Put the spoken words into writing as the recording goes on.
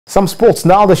Some sports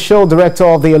now. The show director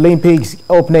of the Olympics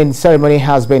opening ceremony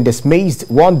has been dismissed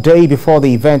 1 day before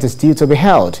the event is due to be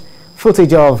held.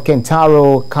 Footage of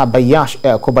Kentaro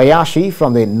Kobayashi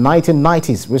from the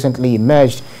 1990s recently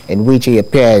emerged, in which he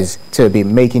appears to be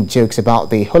making jokes about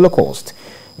the Holocaust.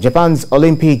 Japan's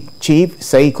Olympic chief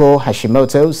Seiko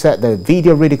Hashimoto said the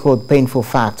video ridiculed painful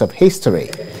facts of history.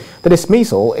 The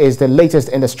dismissal is the latest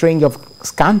in a string of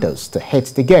scandals to hit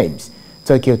the Games.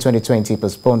 Tokyo 2020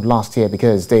 postponed last year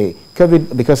because of the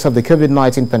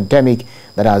COVID-19 pandemic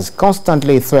that has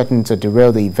constantly threatened to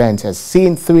derail the event, has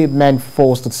seen 3 men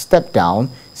forced to step down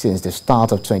since the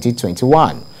start of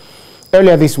 2021.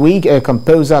 Earlier this week, a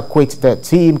composer quit the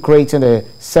team creating a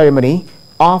ceremony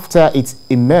after it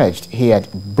emerged he had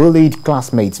bullied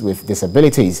classmates with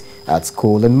disabilities at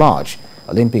school in March.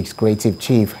 Olympics creative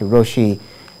chief Hiroshi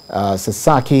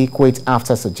Sasaki quit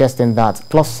after suggesting that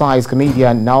plus-size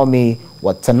comedian Naomi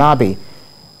Watanabe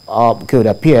could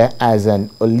appear as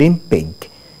an Olympic.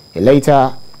 He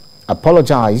later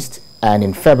apologized, and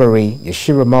in February,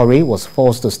 Yoshiro Mori was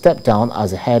forced to step down as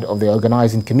the head of the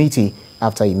organizing committee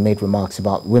after he made remarks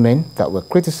about women that were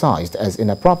criticized as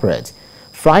inappropriate.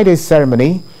 Friday's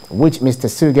ceremony, which Mr.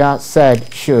 Suga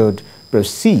said should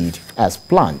proceed as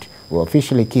planned, will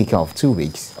officially kick off 2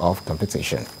 weeks of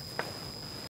competition.